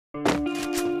A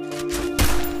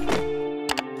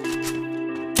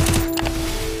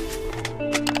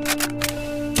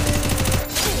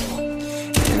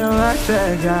life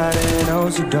that got it, oh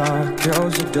so dark, a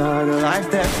life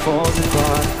that falls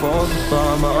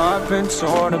apart, my heart been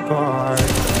torn apart,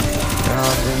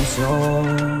 I've been torn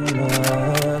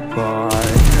apart.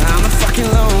 I'm a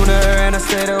fucking loner and I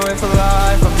stayed away for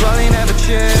life. I'll probably never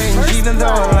change, even though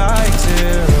I like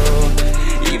to,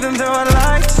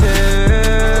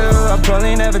 I'll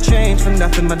probably never change for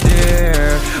nothing, my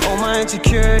dear. All my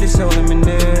insecurities holding me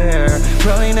near.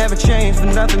 Probably never change for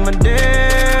nothing, my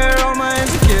dear. All my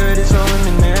insecurities holding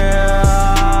me near.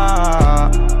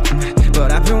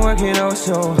 But I've been working oh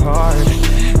so hard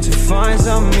to find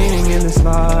some meaning in this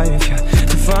life,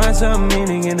 to find some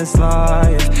meaning in this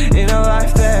life. In a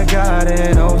life that got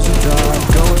it oh so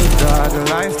dark, a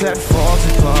life that falls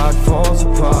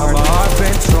apart. My heart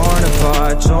been torn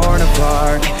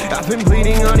apart. I've been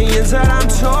bleeding on the inside, I'm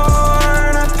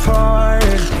torn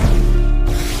apart.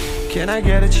 Can I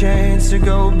get a chance to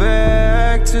go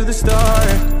back to the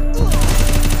start?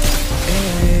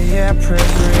 Yeah, press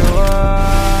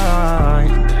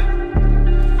rewind.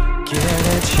 Get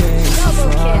a chance to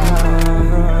find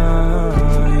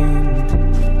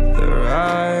the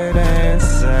right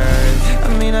answers. I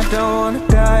mean, I don't wanna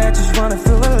die, I just wanna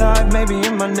feel alive. Maybe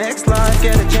in my next life,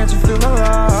 get a chance to feel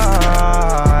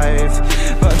alive.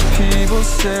 But people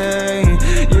say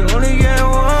you only get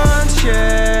one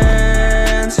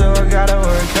chance, so I gotta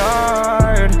work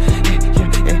hard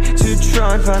to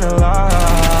try and find a life.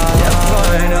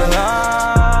 Find a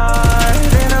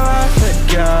life in a life that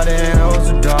got it oh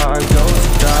so dark, a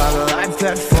life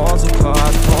that falls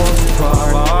apart.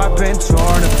 My heart been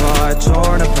torn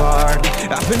apart.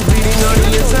 I've been bleeding on the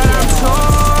inside, I'm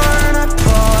torn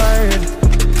apart.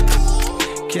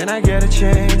 Can I get a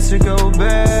chance to go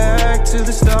back to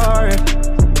the start?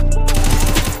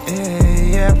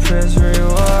 Yeah, press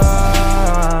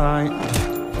rewind.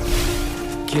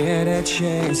 Get a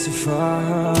chance to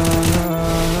find.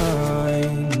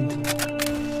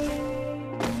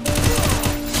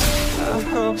 I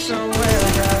hope somewhere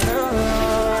down the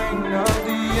line I'll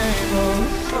be able to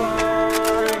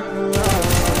find the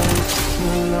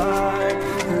light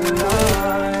in the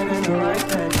life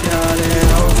that got it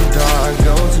oh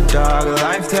so dark, a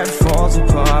life that falls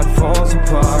apart.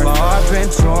 My heart been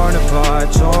torn apart.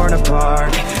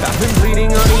 I've been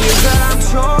bleeding on the inside, I'm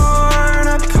torn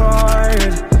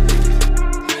apart.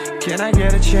 Can I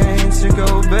get a chance to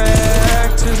go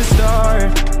back to the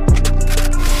start?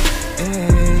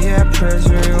 Yeah, press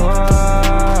rewind.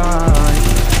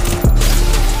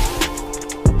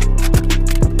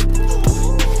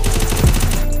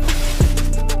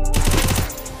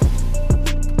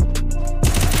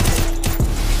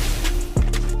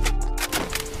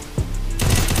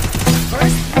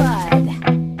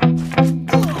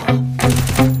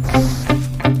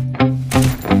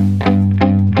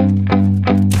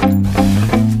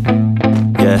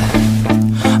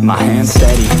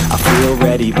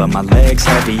 But my legs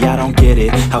heavy, I don't get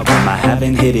it. How come I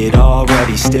haven't hit it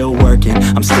already? Still working,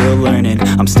 I'm still learning,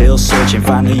 I'm still searching.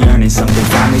 Finally earning something,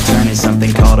 finally turning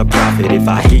something called a profit. If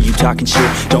I hear you talking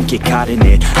shit, don't get caught in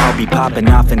it. I'll be popping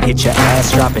off and hit your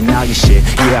ass, dropping all your shit.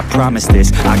 Yeah, I promise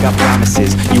this, I got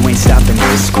promises. You ain't stopping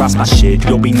this, cross my shit,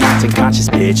 you'll be knocked unconscious,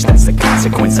 bitch. That's the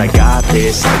consequence, I got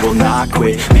this, I will not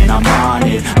quit. Man, I'm on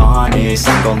it, honest.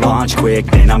 I'm gon' launch quick,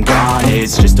 then I'm gone.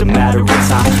 It's just a matter of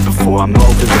time before I'm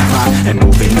over the climb and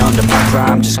moving under my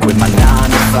prime. Just quit my 9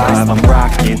 to 5. I'm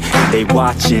rocking and they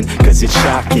watching, cause it's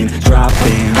shocking.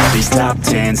 Dropping all these top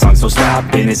 10 songs, so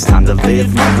stopping. It's time to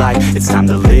live my life, it's time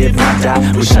to live, not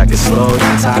die. Wish I could slow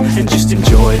down time and just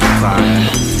enjoy the climb.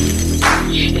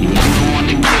 And I'm the one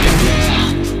to get it, bro.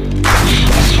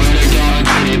 I swear to God I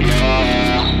get it, bro.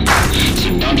 So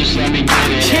don't just let me get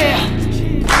it. Yeah,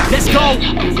 let's go.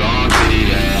 I'm gon' get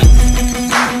it,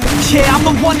 yeah, I'm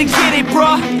the one to get it,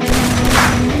 bro.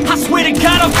 I swear to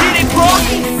God I'll get it, bro.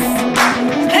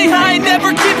 Hey, I ain't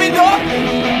never giving up.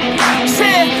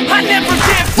 Yeah, I never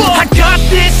give up. I got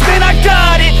this, man, I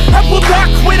got it. I will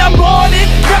not quit, I'm on it.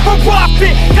 Never off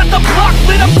it. Got the block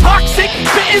lit, I'm toxic.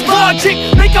 Spitting logic,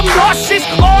 make them nauseous.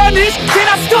 Honest, can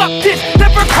I stop this?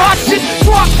 Never cautious,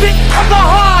 drop it. I'm the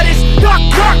hardest. Knock,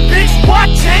 knock, bitch,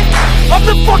 watch it. I'm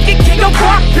the fucking king of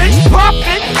rock, bitch.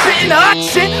 Profit, spitting hot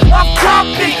shit. Off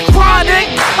topic,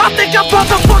 chronic. I think I'm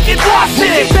motherfucking lost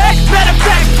it. Back, matter of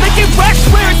fact, making racks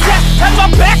where it's at. Have my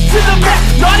back to the mat,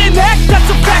 not an act, that's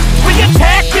a fact. We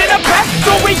attack in a pack,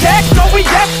 don't react, don't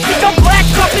react. Think I'm black,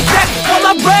 up his back.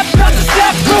 While I rap, not to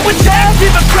snap, throwing down,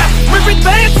 give a crap. We're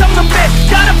advanced, I'm the man.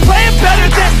 Got a plan better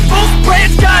than most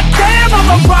brands, goddamn. I'm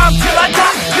a rhyme till I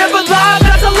die, never lie.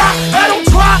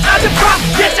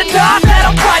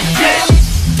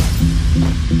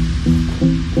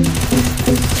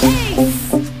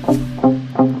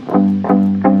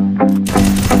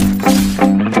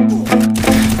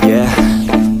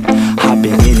 I've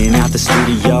been in and out the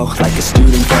studio like a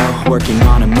student though, working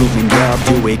on a movement, yeah,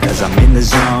 I'll do it cause I'm in the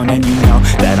zone. And you know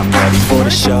that I'm ready for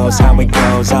the shows. How it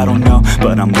goes, I don't know,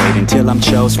 but I'm waiting till I'm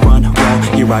chose. Front row,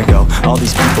 here I go. All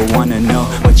these people wanna know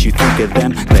what you think of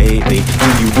them lately. Do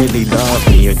you really love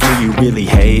me or do you really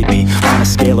hate me? On a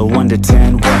scale of 1 to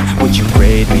 10, what would you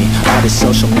grade me? All this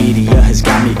social media has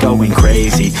got me going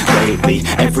crazy lately.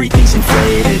 Everything's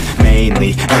inflated,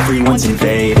 mainly everyone's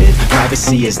invaded.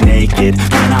 Privacy is naked,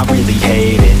 man, I really hate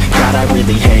it. God, I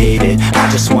really hate it. I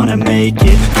just wanna make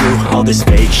it through all this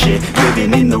fake shit.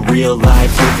 Living in the real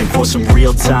life, living for some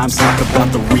real times. Talk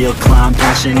about the real climb,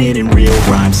 passionate in real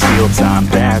rhymes. Steal time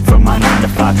back from my 9 to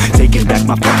 5, taking back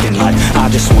my fucking life. I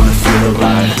just wanna feel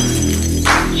alive.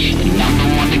 And I'm the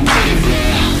one to get it, bro.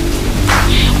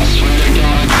 I swear to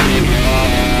God I get it, bro.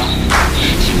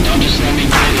 So don't just let me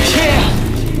get it.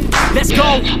 Yeah, let's go.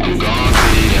 I'm gonna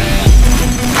get it, yeah.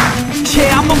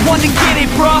 Yeah, I'm the one to get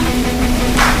it, bro.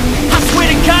 I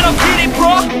swear to God I'll get it,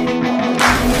 bro.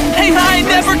 Hey, I ain't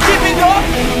never giving up.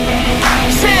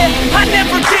 Yeah, I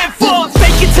never give up.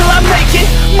 Fake it till I make it.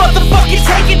 Motherfucking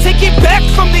take it back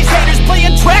from these haters.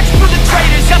 Playing tracks for the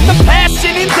traitors. Got the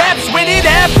passion in depths when it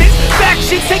happens.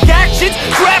 Factions take actions,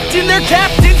 drafting their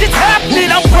captains. It's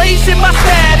happening, I'm raising my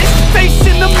status,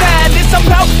 facing the madness. I'm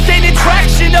out gaining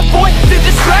traction, avoid the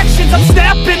distractions. I'm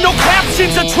snapping, no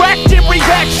captions, attracting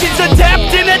reactions,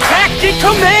 adapting, attacking,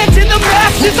 commanding the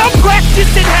masses.